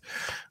attacks,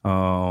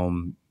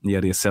 the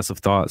excessive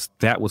thoughts.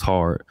 That was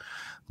hard.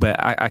 But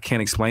I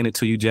can't explain it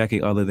to you,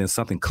 Jackie, other than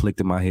something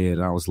clicked in my head.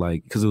 And I was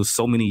like, because it was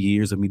so many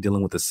years of me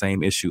dealing with the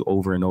same issue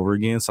over and over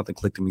again, something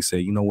clicked in me, say,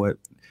 you know what?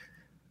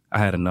 I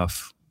had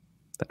enough.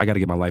 I got to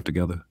get my life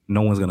together.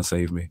 No one's going to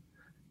save me.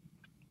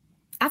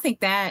 I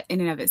think that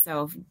in and of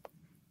itself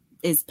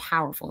is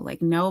powerful.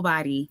 Like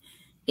nobody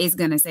is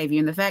going to save you.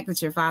 And the fact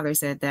that your father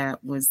said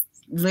that was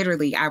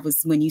literally,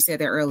 when you said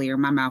that earlier,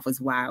 my mouth was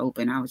wide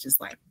open. I was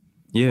just like,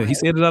 yeah, what? He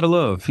said it out of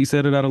love.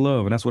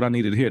 And that's what I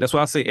needed to hear. That's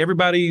why I say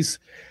everybody's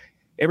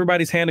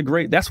hand of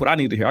great. That's what I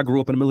need to hear. I grew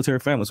up in a military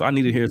family, so I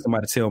need to hear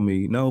somebody tell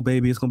me, no,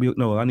 baby, it's going to be,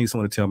 no, I need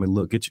someone to tell me,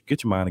 look, get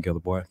your mind together,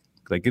 boy.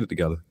 Like, get it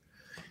together.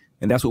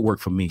 And that's what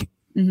worked for me.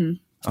 Mm-hmm.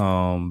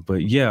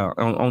 But yeah,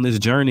 on this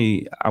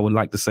journey, I would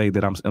like to say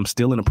that I'm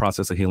still in the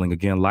process of healing.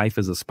 Again, life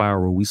is a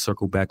spiral. We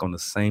circle back on the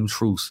same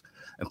truths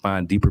and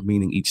find deeper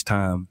meaning each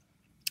time.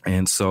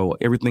 And so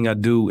everything I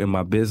do in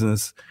my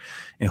business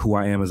and who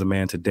I am as a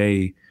man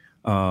today,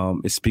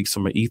 it speaks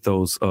from an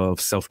ethos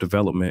of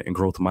self-development and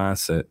growth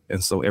mindset.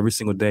 And so every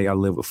single day I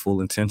live with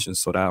full intention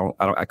so that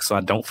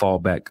I don't fall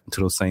back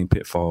into those same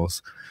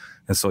pitfalls.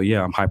 And so,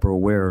 yeah, I'm hyper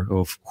aware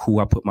of who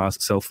I put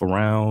myself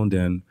around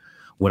and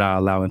what I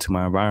allow into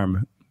my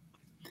environment.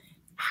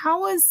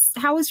 How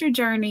was your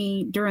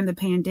journey during the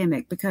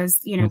pandemic? Because,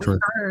 we've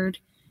heard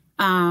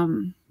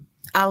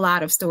a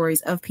lot of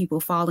stories of people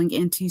falling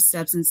into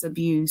substance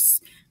abuse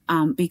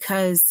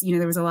because,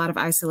 there was a lot of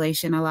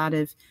isolation, a lot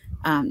of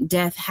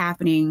death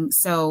happening.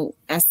 So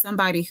as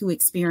somebody who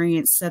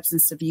experienced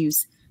substance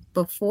abuse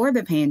before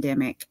the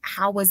pandemic,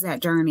 how was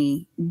that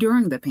journey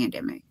during the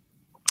pandemic?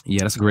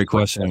 Yeah, that's a great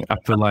question. I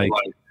feel like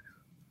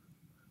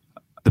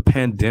the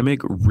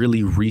pandemic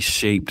really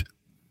reshaped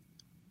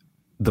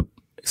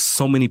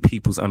so many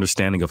people's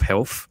understanding of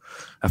health.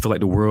 I feel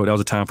like that was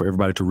a time for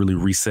everybody to really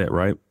reset,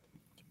 right?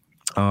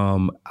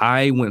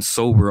 I went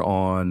sober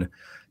on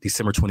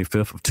December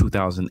 25th of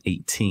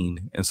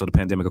 2018. And so the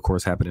pandemic, of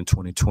course, happened in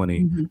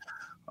 2020.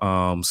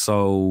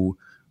 Mm-hmm.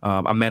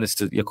 I managed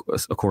to,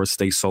 of course,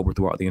 stay sober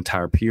throughout the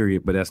entire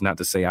period, but that's not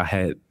to say I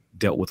had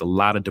dealt with a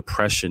lot of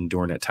depression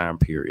during that time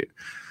period.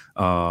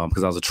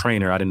 Because I was a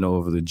trainer, I didn't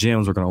know if the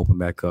gyms were going to open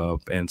back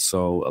up. And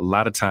so a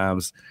lot of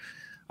times,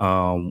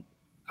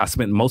 I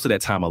spent most of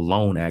that time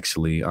alone,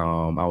 actually.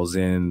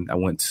 I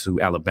went to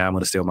Alabama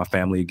to stay with my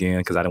family again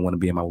because I didn't want to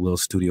be in my little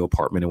studio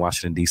apartment in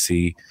Washington,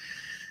 D.C.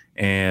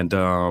 And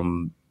I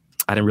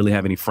didn't really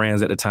have any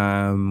friends at the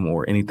time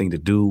or anything to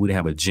do. We didn't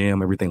have a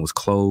gym. Everything was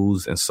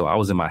closed. And so I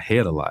was in my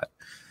head a lot.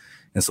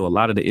 And so a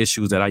lot of the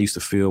issues that I used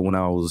to feel when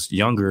I was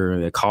younger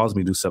that caused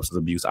me to do substance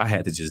abuse, I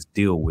had to just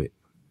deal with.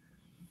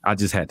 I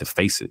just had to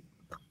face it.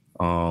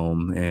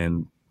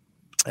 And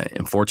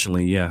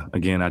unfortunately, yeah,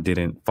 again, I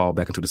didn't fall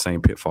back into the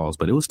same pitfalls,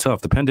 but it was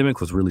tough. The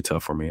pandemic was really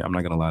tough for me. I'm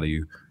not going to lie to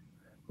you,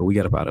 but we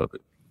got up out of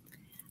it.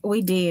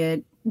 We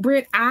did.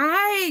 Britt,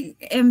 I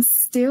am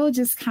still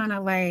just kind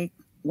of like,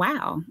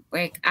 wow.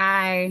 Like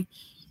going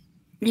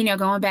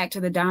back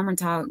to the Dharma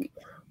talk,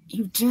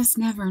 you just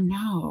never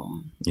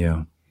know.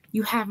 Yeah.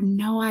 You have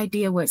no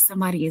idea what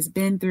somebody has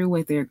been through,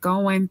 what they're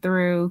going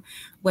through,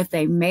 what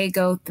they may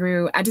go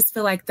through. I just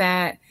feel like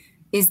that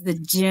is the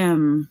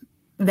gem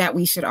that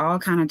we should all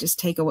kind of just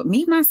take away.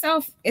 Me,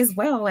 myself as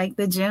well, like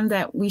the gem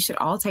that we should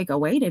all take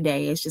away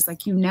today is just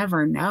like, you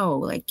never know,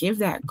 like give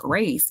that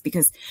grace,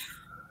 because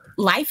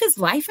life is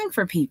lifing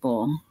for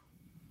people.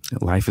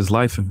 Life is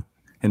lifing.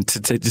 And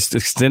to just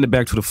extend it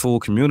back to the full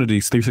community,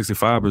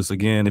 365ers,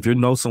 again, if you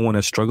know someone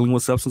that's struggling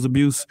with substance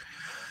abuse,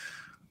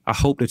 I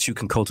hope that you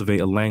can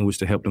cultivate a language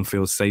to help them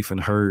feel safe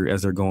and heard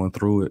as they're going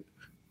through it.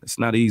 It's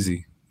not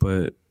easy,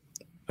 but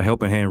a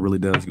helping hand really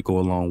does go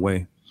a long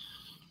way.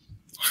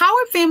 How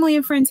are family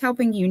and friends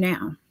helping you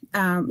now?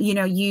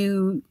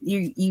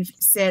 You've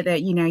said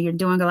that, you're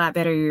doing a lot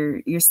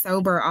better. You're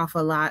sober off a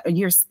lot.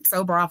 You're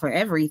sober off of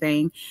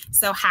everything.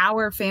 So how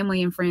are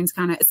family and friends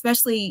kind of,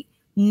 especially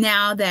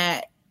now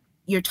that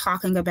you're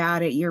talking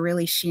about it, you're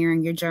really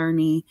sharing your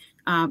journey.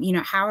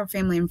 How are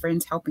family and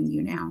friends helping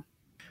you now?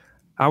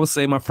 I would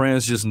say my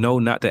friends just know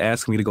not to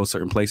ask me to go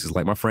certain places.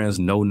 Like my friends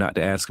know not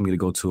to ask me to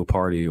go to a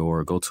party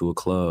or go to a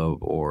club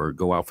or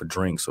go out for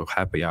drinks or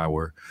happy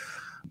hour.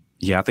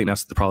 Yeah, I think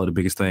that's probably the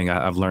biggest thing.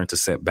 I've learned to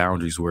set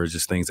boundaries where it's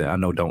just things that I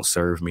know don't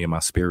serve me and my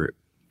spirit.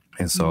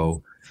 And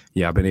so,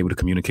 yeah, I've been able to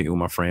communicate with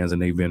my friends,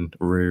 and they've been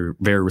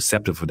very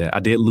receptive for that. I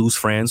did lose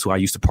friends who I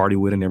used to party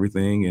with and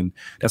everything, and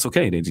that's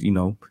okay. They,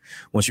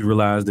 once you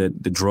realize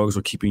that the drugs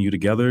were keeping you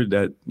together,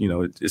 that,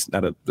 it's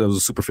not that was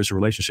a superficial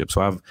relationship.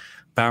 So I've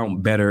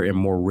found better and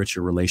more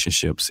richer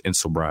relationships in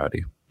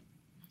sobriety.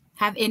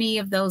 Have any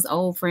of those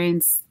old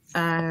friends,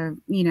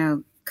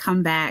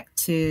 come back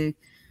to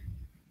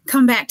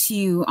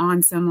you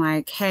on some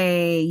like,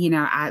 hey,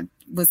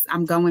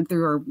 I'm going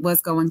through or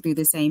was going through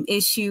the same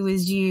issue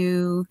as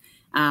you?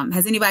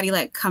 Has anybody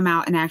come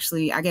out and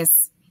actually, I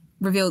guess,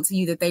 revealed to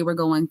you that they were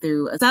going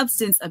through a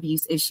substance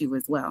abuse issue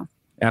as well?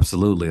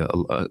 Absolutely.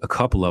 A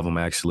couple of them,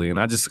 actually. And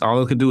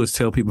all I can do is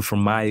tell people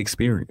from my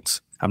experience.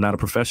 I'm not a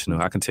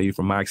professional. I can tell you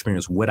from my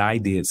experience what I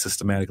did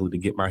systematically to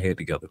get my head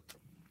together.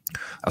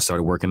 I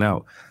started working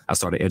out. I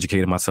started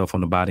educating myself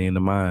on the body and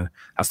the mind.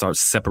 I started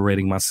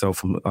separating myself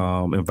from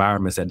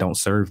environments that don't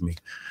serve me.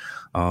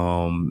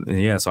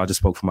 So I just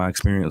spoke from my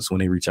experience when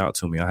they reach out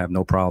to me. I have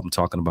no problem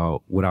talking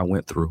about what I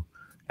went through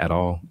at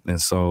all.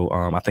 And so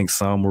I think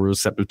some were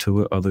receptive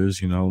to it.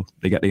 Others,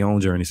 they got their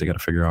own journeys they got to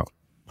figure out.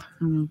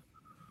 Mm-hmm.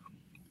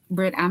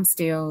 Britt, I'm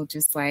still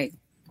just like,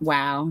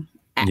 wow.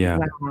 Yeah.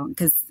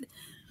 Because,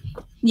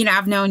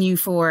 I've known you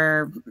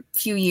for a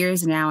few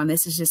years now, and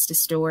this is just a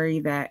story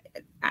that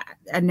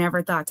I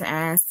never thought to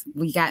ask.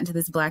 We got into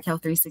this Black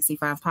Health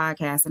 365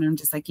 podcast, and I'm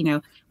just like,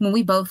 when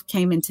we both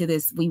came into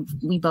this,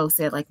 we both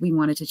said like we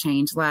wanted to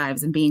change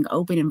lives, and being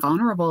open and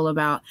vulnerable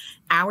about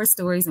our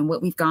stories and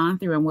what we've gone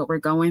through and what we're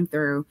going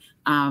through.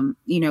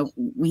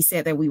 We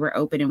said that we were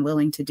open and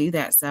willing to do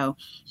that. So,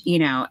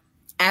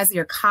 as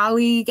your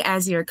colleague,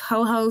 as your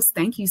co-host,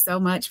 thank you so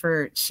much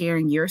for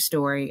sharing your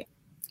story,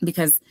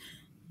 because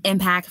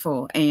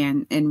impactful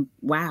and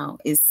wow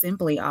is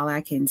simply all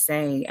I can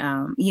say.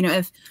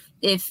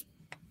 If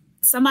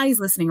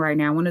somebody's listening right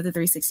now, one of the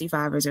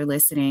 365ers are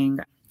listening,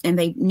 and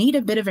they need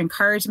a bit of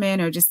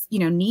encouragement or just,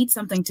 need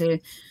something to, I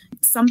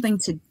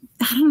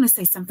don't want to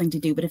say something to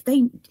do, but if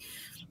they,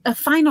 a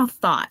final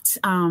thought,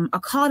 a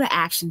call to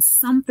action,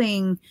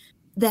 something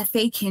that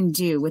they can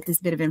do with this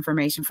bit of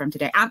information from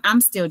today.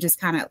 I'm still just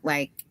kind of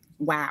like,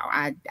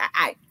 wow,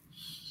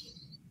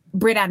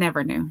 Britt, I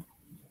never knew.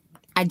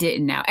 I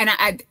didn't know. And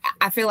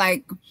I feel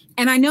like,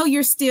 and I know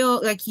you're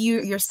still like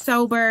you're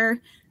sober.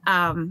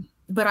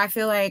 But I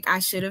feel like I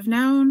should have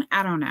known.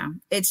 I don't know.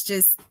 It's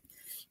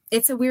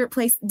a weird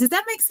place. Does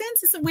that make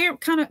sense? It's a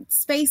weird kind of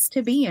space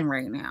to be in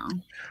right now.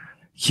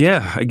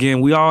 Yeah.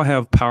 Again, we all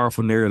have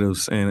powerful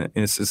narratives, and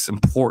it's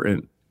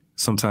important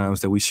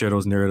sometimes that we share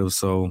those narratives.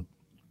 So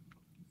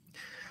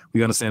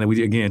we understand that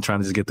we, again,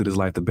 trying to just get through this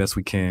life the best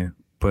we can.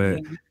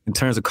 But in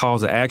terms of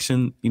calls to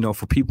action,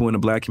 for people in the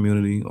Black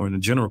community or in the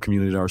general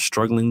community that are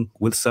struggling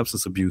with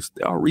substance abuse,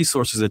 there are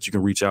resources that you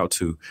can reach out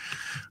to.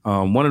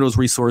 One of those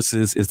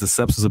resources is the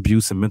Substance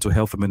Abuse and Mental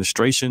Health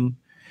Administration.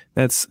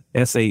 That's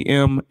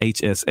samhsa.gov.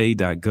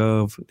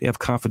 They have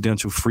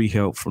confidential free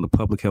help from the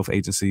public health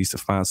agencies to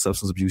find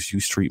substance abuse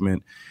use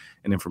treatment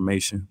and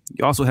information.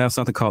 You also have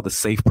something called the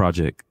SAFE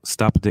Project,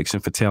 Stop Addiction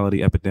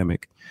Fatality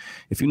Epidemic.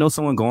 If you know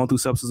someone going through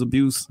substance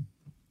abuse,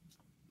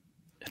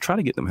 try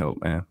to get them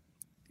help, man.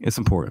 It's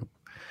important.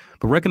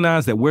 But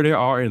recognize that where they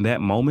are in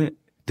that moment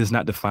does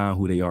not define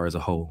who they are as a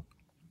whole.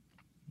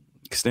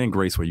 Extend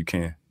grace where you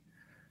can.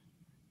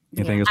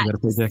 Anything else you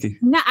got to say, Jackie?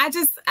 No,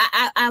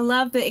 I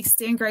love the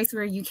extend grace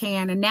where you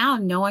can. And now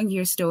knowing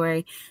your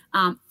story,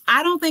 I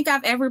don't think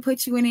I've ever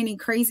put you in any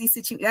crazy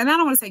situations. And I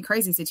don't want to say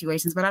crazy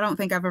situations, but I don't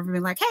think I've ever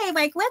been like,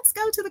 hey, let's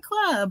go to the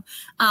club.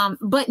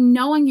 But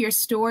knowing your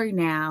story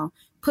now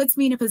puts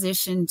me in a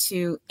position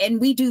to, and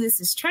we do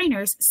this as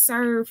trainers,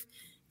 serve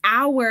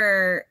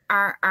our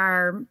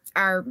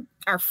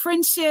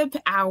friendship,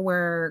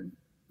 our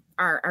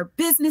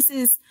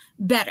businesses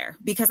better,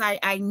 because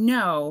I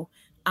know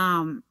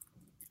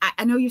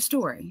I know your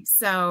story.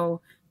 So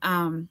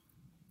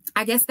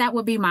I guess that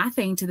would be my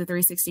thing to the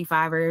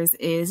 365ers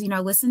is,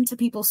 listen to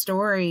people's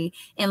story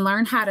and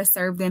learn how to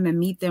serve them and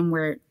meet them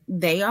where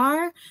they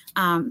are,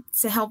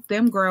 to help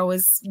them grow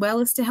as well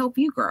as to help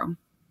you grow.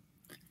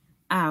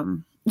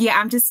 I'm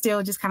just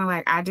still just kind of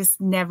like, I just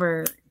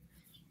never,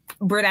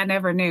 Britt, I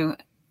never knew.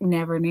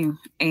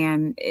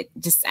 And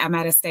I'm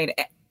at a state,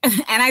 and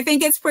I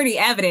think it's pretty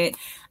evident,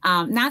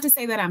 not to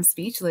say that I'm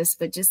speechless,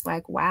 but just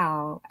like,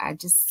 wow, I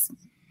just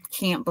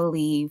can't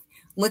believe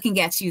looking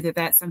at you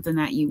that's something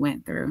that you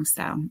went through.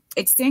 So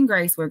extend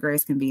grace where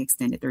grace can be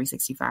extended,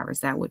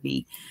 365ers. That would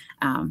be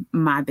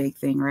my big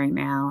thing right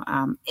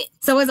now.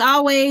 So as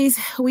always,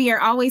 we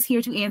are always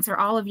here to answer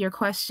all of your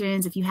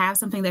questions. If you have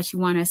something that you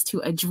want us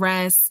to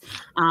address,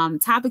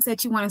 topics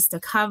that you want us to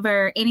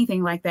cover,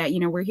 anything like that,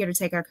 we're here to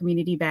take our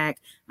community back.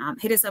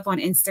 Hit us up on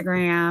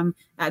Instagram,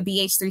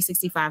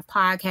 BH365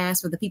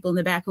 Podcast, for the people in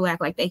the back who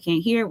act like they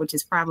can't hear, which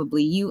is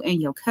probably you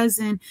and your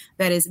cousin.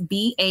 That is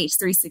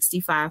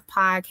BH365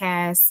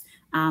 Podcast.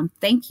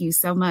 Thank you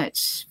so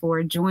much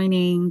for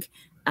joining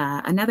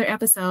another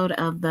episode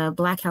of the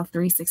Black Health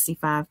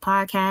 365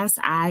 Podcast.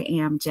 I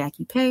am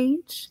Jackie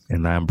Page.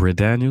 And I'm Britt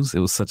Daniels. It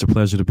was such a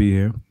pleasure to be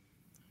here.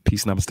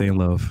 Peace, namaste, and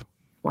love.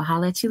 We'll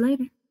holler at you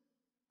later.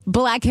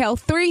 Black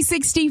Health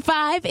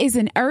 365 is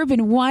an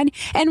Urban One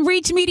and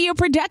Reach Media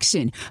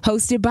production,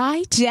 hosted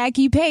by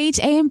Jackie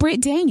Page and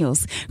Britt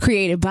Daniels,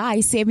 created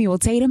by Samuel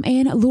Tatum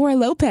and Laura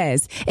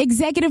Lopez,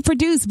 executive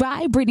produced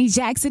by Brittany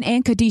Jackson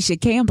and Kadisha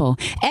Campbell,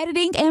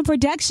 editing and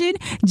production,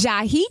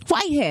 Jahi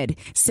Whitehead,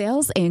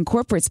 sales and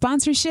corporate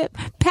sponsorship,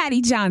 Patty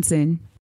Johnson.